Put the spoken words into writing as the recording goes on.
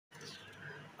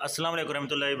अस्सलाम वालेकुम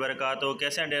रहमतुल्लाहि वबरकातुहू।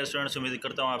 कैसे हैं डियर स्टूडेंट्स? उम्मीद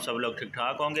करता हूँ आप सब लोग ठीक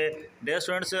ठाक होंगे। डियर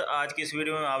स्टूडेंट्स, आज की इस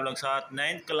वीडियो में आप लोग साथ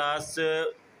 9th क्लास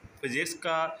फिज़िक्स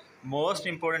का most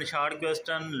important short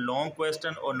question, long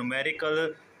question और न्यूमेरिकल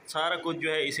सारा कुछ जो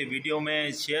है इसी वीडियो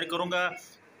में शेयर करूँगा।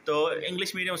 तो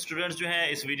इंग्लिश मीडियम स्टूडेंट्स जो हैं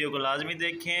इस वीडियो को लाजमी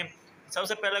देखें।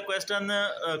 सबसे पहला क्वेश्चन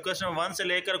 1 से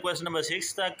लेकर क्वेश्चन नंबर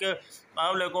 6 तक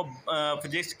आप लोगों को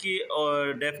फिज़िक्स की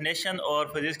और डेफिनेशन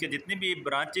और फिज़िक्स के जितनी भी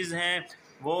ब्रांचेस हैं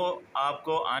वो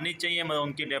आपको आनी चाहिए, मतलब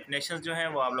उनकी डेफिनेशन जो हैं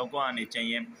वो आप लोगों को आनी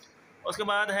चाहिए। उसके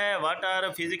बाद है what are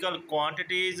physical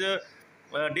quantities,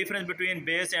 difference between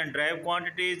base and drive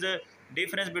quantities,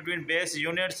 difference between base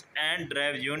units and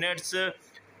drive units.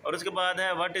 और उसके बाद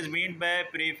है what is mean by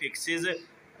prefixes.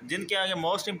 जिनके आगे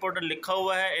मोस्ट इम्पोर्टेंट लिखा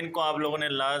हुआ है इनको आप लोगों ने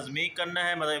लाजमी करना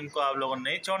है, मतलब इनको आप लोगों ने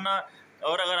नहीं छोड़ना।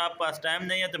 और अगर आप पास टाइम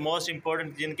नहीं है तो मोस्ट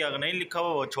इम्पोर्टेंट जिनके आगे नहीं लिखा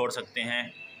हुआ वो छोड़ सकते हैं।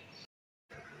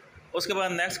 उसके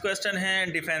बाद नेक्स्ट क्वेश्चन है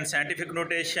define scientific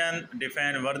notation,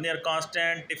 define vernier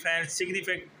constant, define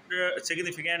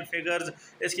significant figures.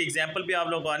 इसकी एग्जांपल भी आप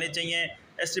लोगों को आनी चाहिए।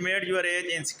 Estimate your as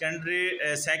in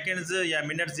seconds या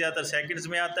मिनट्स, ज़्यादातर सेकेंड्स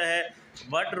में आता है।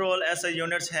 What role SI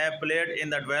units have played in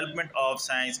the development of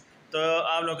science. तो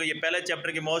आप लोगों को ये पहले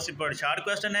चैप्टर की मोस्ट इंपॉर्टेंट शॉर्ट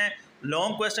क्वेश्चन है।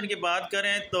 लॉन्ग क्वेश्चन की बात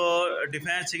करें तो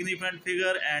define significant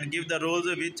figure and give the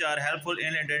rules which are helpful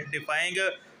in identifying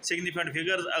significant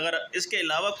figures. अगर इसके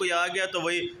अलावा कोई आ गया तो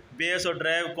वही बेस और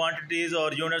ड्राइव क्वांटिटीज़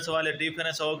और यूनिट्स वाले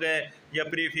डिफरेंस हो गए या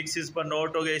प्रीफिक्सेस पर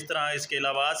नोट हो गए, इस तरह इसके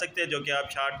अलावा आ सकते हैं जो कि आप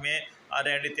शार्ट में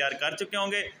ऑलरेडी तैयार कर चुके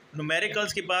होंगे।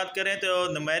 न्यूमेरिकल्स की बात करें तो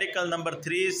न्यूमेरिकल नंबर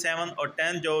 3, 7 और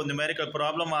 10 जो न्यूमेरिकल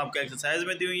प्रॉब्लम आपको एक्सरसाइज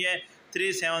में दी हुई है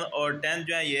 3, 7 और 10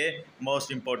 जो है ये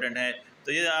मोस्ट इंपॉर्टेंट है।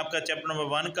 तो ये आपका चैप्टर नंबर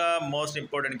 1 का मोस्ट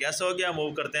इंपॉर्टेंट गैस हो गया।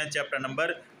 मूव करते हैं चैप्टर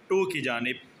नंबर 2 की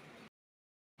जानिब।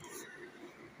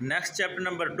 नेक्स्ट चैप्टर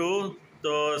नंबर 2,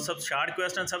 तो सब शॉर्ट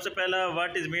क्वेश्चन। सबसे पहला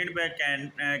what is mean by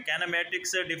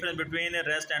कैनेमेटिक्स, difference between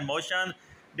rest and motion,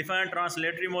 define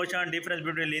translatory motion, difference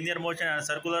between linear motion and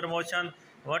circular motion,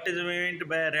 what is mean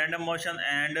by random motion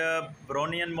and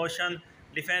Brownian motion,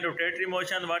 define rotatory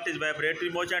motion, what is vibratory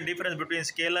motion, difference between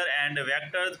scalar and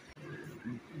vectors,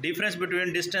 difference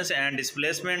between distance and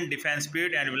displacement, define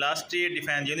speed and velocity,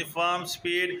 define uniform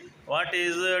speed, what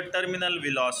is terminal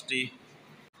velocity।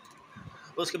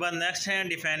 उसके बाद next है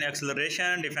define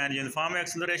acceleration, define uniform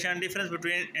acceleration, difference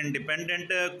between independent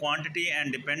quantity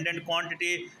and dependent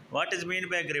quantity, what is mean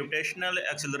by gravitational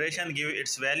acceleration, give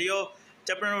its value.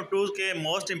 Chapter number 2 के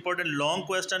most important long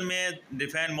question में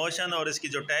define motion और इसकी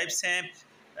जो types हैं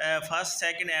first,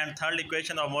 second and third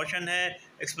equation of motion है।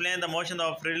 Explain the motion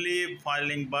of freely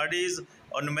falling bodies.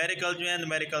 और numerical जो है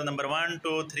न्यूमेरिकल नंबर 1,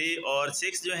 2, 3 और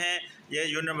 6 जो हैं ये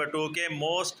यूनिट नंबर 2 के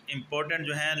मोस्ट इम्पोर्टेंट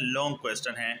जो हैं लॉन्ग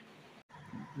क्वेश्चन हैं।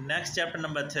 नेक्स्ट चैप्टर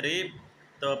नंबर 3,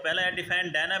 तो पहला है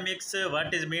define dynamics,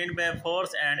 what is mean by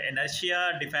force and inertia,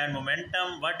 define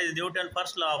momentum, what is Newton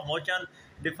first law of motion,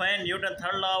 define Newton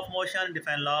third law of motion,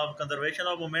 define law of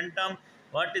conservation of momentum,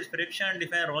 what is friction,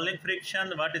 define rolling friction,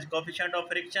 what is coefficient of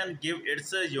friction, give its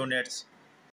units।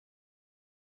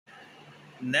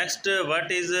 Next,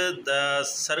 what is the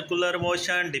circular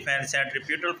motion, define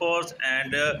centripetal force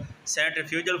and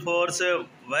centrifugal force,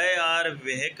 why are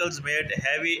vehicles made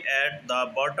heavy at the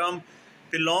bottom।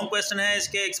 फिर long question है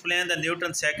इसके, explain the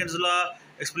Newton seconds law,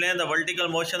 explain the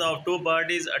vertical motion of two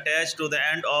bodies attached to the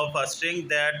end of a string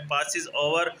that passes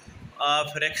over a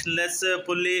frictionless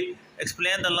pulley,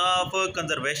 explain the law of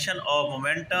conservation of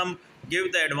momentum, give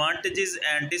the advantages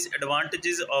and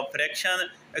disadvantages of friction,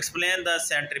 explain the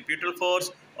centripetal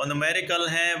force। और numerical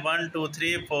हैं 1, 2,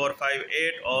 3, 4, 5,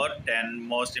 8 और 10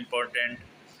 most important.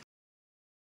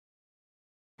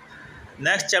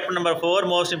 Next chapter number 4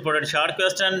 most important short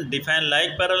question, define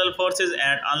like parallel forces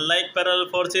and unlike parallel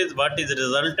forces, what is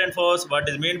resultant force, what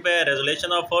is mean by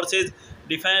resolution of forces,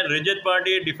 define rigid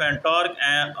body, define torque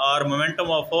और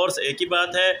momentum of force एक ही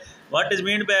बात है। What is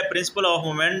mean by principle of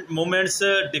movements,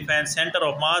 define centre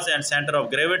of mass and centre of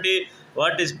gravity,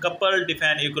 what is couple,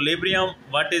 define equilibrium,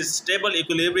 what is stable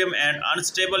equilibrium and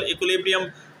unstable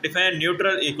equilibrium, define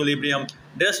neutral equilibrium.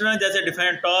 जैसे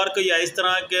define torque या इस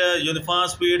तरह के uniform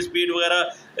speed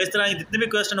वगैरह, इस तरह के जितने भी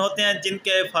क्वेश्चन होते हैं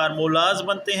जिनके फार्मूलाज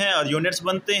बनते हैं और यूनिट्स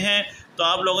बनते हैं तो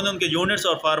आप लोगों ने उनके यूनिट्स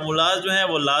और फार्मूलाज जो हैं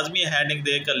वो लाजमी हेडिंग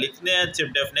देकर लिखने हैं,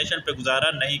 सिर्फ डेफिनेशन पे गुजारा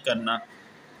नहीं करना।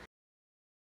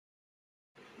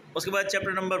 उसके बाद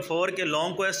चैप्टर नंबर 4 के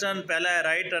लॉन्ग क्वेश्चन, पहला है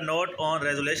right a note on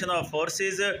resolution of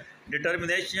forces,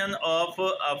 determination of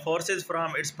forces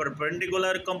from its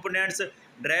perpendicular components,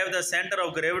 drive the centre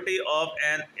of gravity of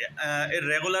N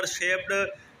irregular shaped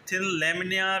thin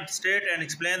lamina state and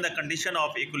explain the condition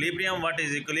of equilibrium. What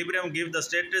is equilibrium? Give the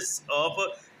status of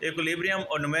equilibrium.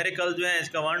 और numerical जो है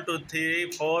इसका 1 2 3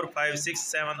 4 5 6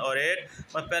 7 और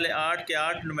 8 और पहले 8 के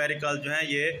 8 numerical जो है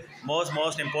ये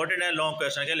मोस्ट इंपॉर्टेंट है लॉन्ग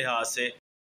क्वेश्चन के लिहाज से।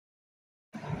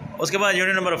 उसके बाद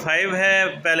यूनिट नंबर 5 है,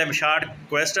 पहले short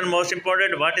question most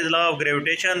important. What is law of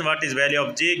gravitation, what is value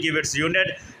of ji, give its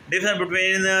unit, difference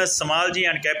between small ji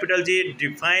and capital G,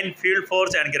 define field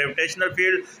force and gravitational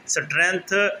field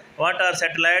strength, what are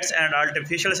satellites and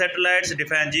artificial satellites,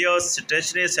 define Jio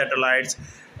stationery satellites.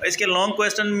 इसके long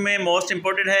question में most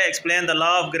important है explain the law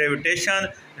of gravitation,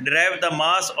 derive the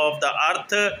mass of the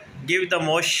earth, give the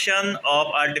motion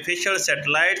of artificial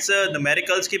satellites.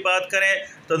 Numericals की बात करें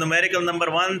तो numerical number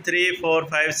 1 3 4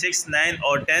 5 6 9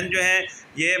 और 10 जो हैं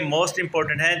ये मोस्ट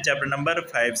इंपॉर्टेंट हैं चैप्टर नंबर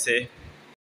 5 से।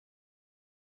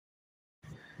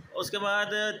 उसके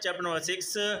बाद chapter number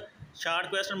 6 short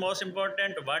question most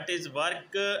important. What is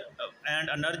work and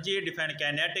energy, define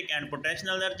kinetic and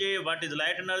potential energy, what is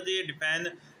light energy, define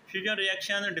fusion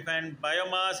reaction, define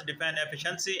biomass, define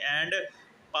efficiency and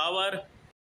power.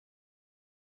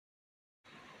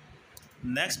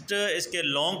 Next इसके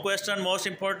long question most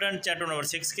important chapter number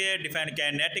 6 के, define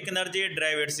kinetic energy,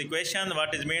 drive it's equation,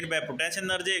 what is mean by potential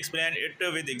energy, explain it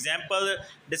with example,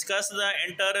 discuss the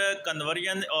inter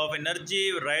conversion of energy,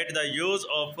 right the use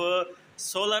of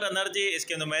solar energy.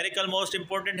 इसके numerical most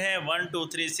important हैं 1 2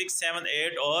 3 6 7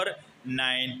 8 और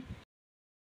 9।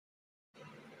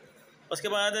 उसके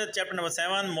बाद chapter number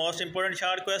 7 most important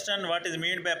short question. What is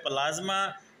mean by plasma,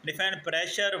 define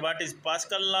pressure, what is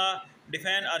pascal law,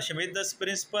 define आर्शिमिदस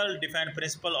principal, define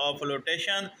principle of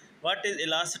flotation, what is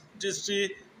elasticity,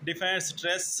 define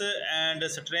stress and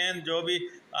strain, जो भी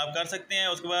आप कर सकते हैं।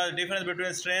 उसके बाद difference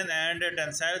between strain and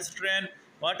tensile strain,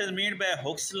 what is mean by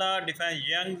Hooke's law, define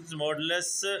Young's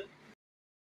modulus.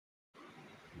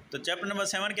 तो chapter number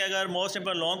 7 के अगर मोस्ट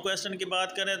इंपॉर्टेंट लॉन्ग क्वेश्चन की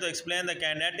बात करें तो explain the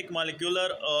kinetic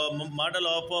molecular model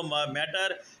of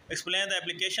matter, explain the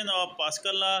application of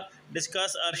pascal law,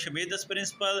 discuss आर्शिमिदस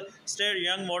principal, state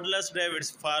young modulus, drive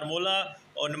it's formula.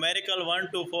 और numerical 1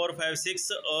 2 4 5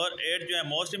 6 और 8 जो है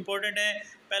मोस्ट इंपॉर्टेंट है।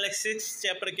 पहले 6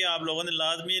 चैप्टर के आप लोगों ने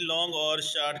लाजमी लॉन्ग और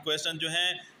शार्ट क्वेश्चन जो हैं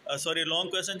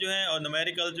लॉन्ग क्वेश्चन जो हैं और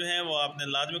न्यूमेरिकल जो हैं वो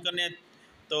आपने लाजमी करने हैं।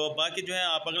 तो बाकी जो है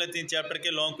आप अगले 3 चैप्टर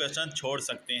के लॉन्ग क्वेश्चन छोड़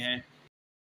सकते हैं।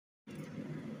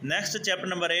 Next chapter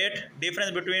number 8,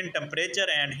 difference between temperature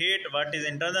and heat, what is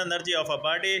internal energy of a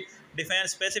body, define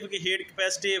specific heat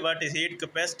capacity, what is heat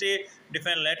capacity,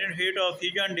 define latent heat of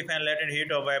fusion, define latent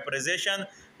heat of vaporization,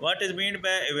 what is meant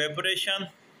by evaporation।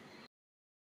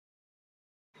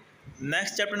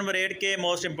 Next chapter number 8 के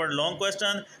most important long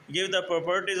question, give the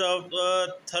properties of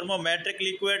thermometric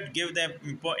liquid, give the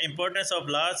importance of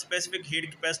large specific heat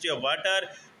capacity of water,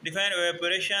 define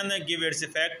evaporation, give its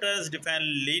factors, define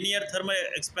linear thermal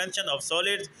expansion of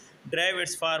solids, drive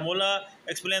it's formula,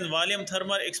 explain volume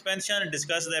thermal expansion,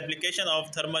 discuss the application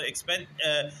of thermal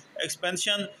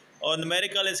expansion. और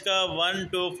numerical इसका 1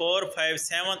 2 4 5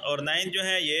 7 और 9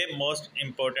 जो हैं ये most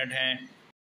important हैं।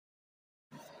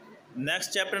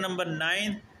 Next chapter number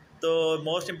 9 तो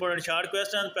most important short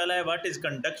question. पहला है what is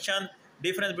conduction,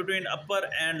 difference between upper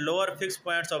and lower fix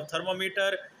points of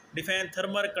thermometer, define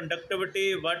thermal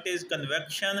conductivity, what is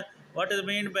convection, what is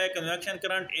mean by convection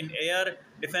current in air,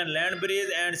 define land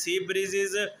breeze and C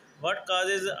ब्रीजेज, what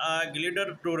causes a glider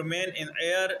to remain in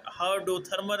air, how do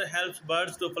thermal helps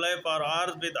birds to fly for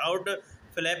hours without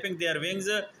flapping their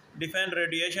wings, define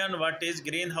radiation, what is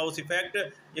green house effect.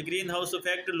 ये green house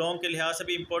effect long के लिहाज से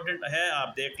भी important है,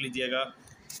 आप देख लीजिएगा।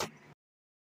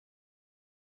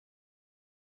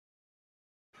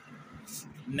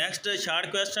 Next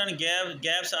short question,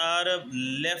 gaps are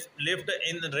lift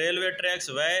in railway tracks,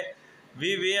 why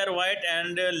we wear white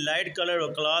and light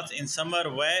coloured cloth in summer,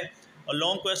 Y. और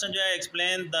लॉन्ग क्वेश्चन जो है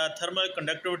explain the thermal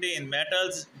conductivity in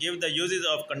metals, give the uses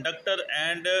of conductor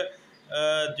and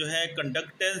जो है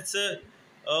conductance.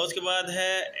 और उसके बाद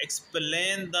है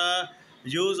explain the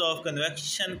use of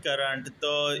convection current.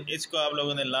 तो इसको आप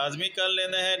लोगों ने लाजमी कर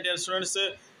लेना है डियर स्टूडेंट्स।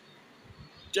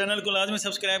 चैनल को लाजमी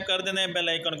सब्सक्राइब कर देना है, बेल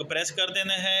आइकन को प्रेस कर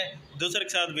देना है, दूसरे के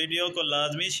साथ वीडियो को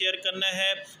लाजमी शेयर करना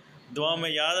है। दुआ में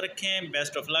याद रखें।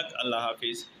 Best of luck. अल्लाह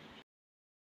हाफिज़।